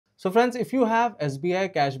So friends, if you have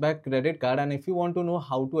SBI Cashback Credit Card and if you want to know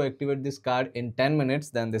how to activate this card in 10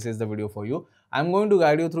 minutes, then this is the video for you. I'm going to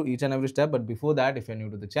guide you through each and every step, but before that, if you're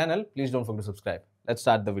new to the channel, please don't forget to subscribe. Let's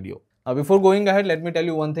start the video. Now, before going ahead, let me tell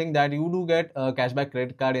you one thing, that you do get a cashback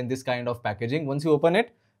credit card in this kind of packaging. Once you open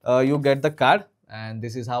it, you get the card, and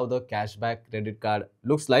this is how the cashback credit card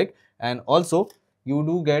looks like. And also, you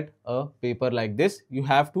do get a paper like this. You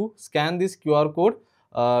have to scan this QR code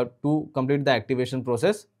to complete the activation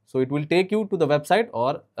process. So it will take you to the website,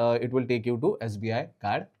 or it will take you to SBI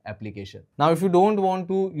card application. Now, if you don't want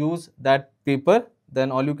to use that paper,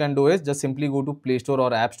 then all you can do is just simply go to Play Store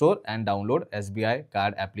or App Store and download SBI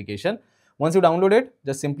card application. Once you download it,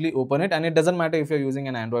 just simply open it, and it doesn't matter if you're using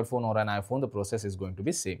an Android phone or an iPhone, the process is going to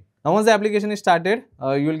be same. Now, once the application is started,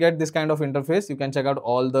 you will get this kind of interface. You can check out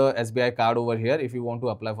all the SBI card over here. If you want to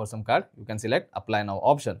apply for some card, you can select Apply Now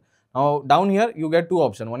option. Now, down here, you get two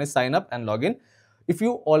options. One is sign up and login. If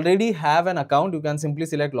you already have an account, you can simply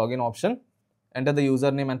select login option, enter the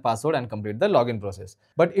username and password and complete the login process.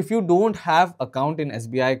 But if you don't have account in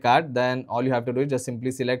SBI card, then all you have to do is just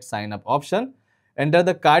simply select sign up option, enter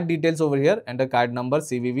the card details over here, enter card number,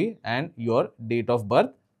 CVV and your date of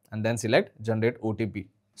birth, and then select generate OTP.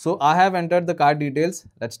 So I have entered the card details.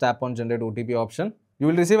 Let's tap on generate OTP option. You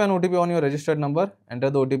will receive an OTP on your registered number.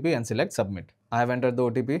 Enter the OTP and select submit. I have entered the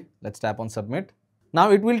OTP. Let's tap on submit. Now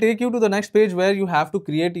it will take you to the next page where you have to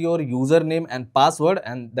create your username and password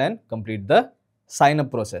and then complete the sign up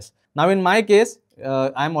process. Now in my case,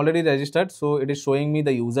 I am already registered, so it is showing me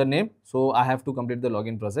the username. So I have to complete the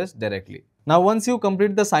login process directly. Now once you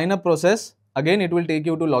complete the sign up process, again it will take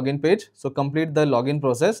you to login page. So complete the login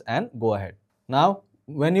process and go ahead. Now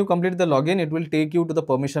when you complete the login, it will take you to the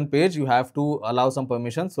permission page. You have to allow some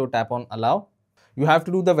permission. So tap on allow. You have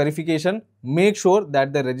to do the verification. Make sure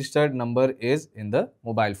that the registered number is in the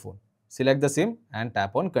mobile phone. Select the SIM and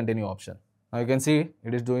tap on continue option. Now you can see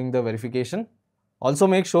it is doing the verification. Also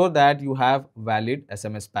make sure that you have valid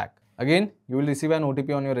SMS pack. Again, you will receive an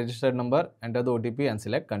OTP on your registered number. Enter the OTP and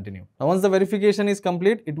select continue. Now once the verification is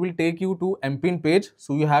complete, it will take you to MPIN page.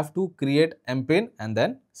 So you have to create MPIN and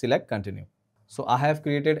then select continue. So I have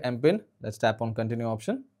created MPIN. Let's tap on continue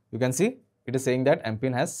option. You can see it is saying that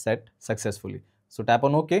MPIN has set successfully. So tap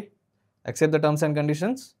on OK, accept the terms and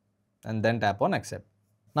conditions, and then tap on accept.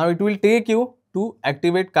 Now it will take you to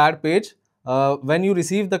activate card page. When you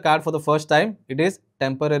receive the card for the first time, it is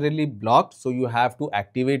temporarily blocked. So you have to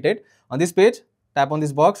activate it. On this page, tap on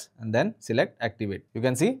this box and then select activate. You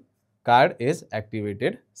can see card is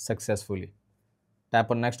activated successfully.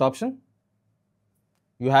 Tap on next option.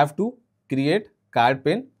 You have to create card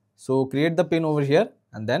pin. So create the pin over here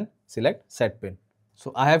and then select set pin.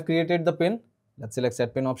 So I have created the pin. Let's select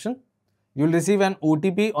set pin option. You will receive an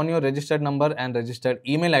OTP on your registered number and registered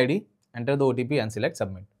email ID. Enter the OTP and select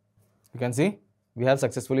submit. You can see we have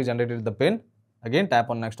successfully generated the pin. Again, tap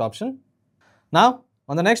on next option. Now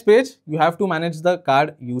on the next page, you have to manage the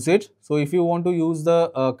card usage. So if you want to use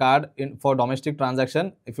the card for domestic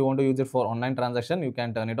transaction, if you want to use it for online transaction, you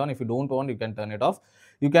can turn it on. If you don't want, you can turn it off.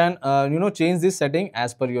 You can change this setting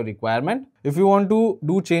as per your requirement. If you want to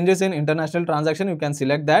do changes in international transaction, you can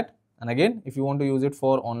select that. And again, if you want to use it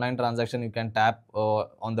for online transaction, you can tap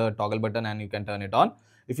on the toggle button and you can turn it on.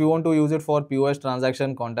 If you want to use it for POS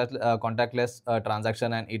transaction, contactless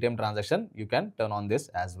transaction and ATM transaction, you can turn on this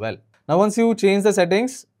as well. Now once you change the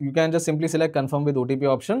settings, you can just simply select confirm with OTP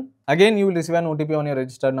option. Again, you will receive an OTP on your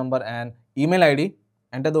registered number and email ID.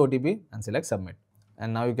 Enter the OTP and select submit.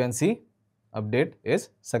 And now you can see update is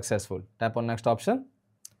successful. Tap on next option.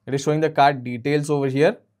 It is showing the card details over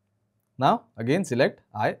here. Now again select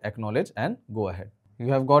I acknowledge and go ahead.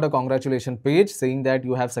 You have got a congratulations page saying that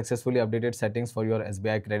you have successfully updated settings for your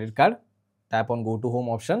SBI credit card. Tap on go to home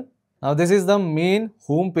option. Now this is the main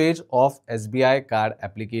home page of SBI card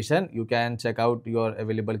application. You can check out your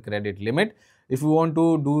available credit limit. If you want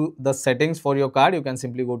to do the settings for your card, you can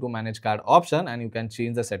simply go to manage card option and you can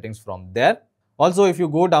change the settings from there. Also, if you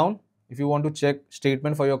go down, if you want to check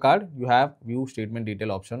statement for your card, you have view statement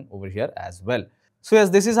detail option over here as well. So yes,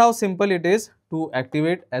 this is how simple it is to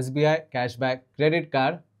activate SBI Cashback Credit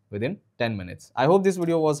Card within 10 minutes. I hope this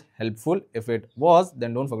video was helpful. If it was,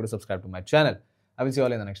 then don't forget to subscribe to my channel. I will see you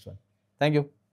all in the next one. Thank you.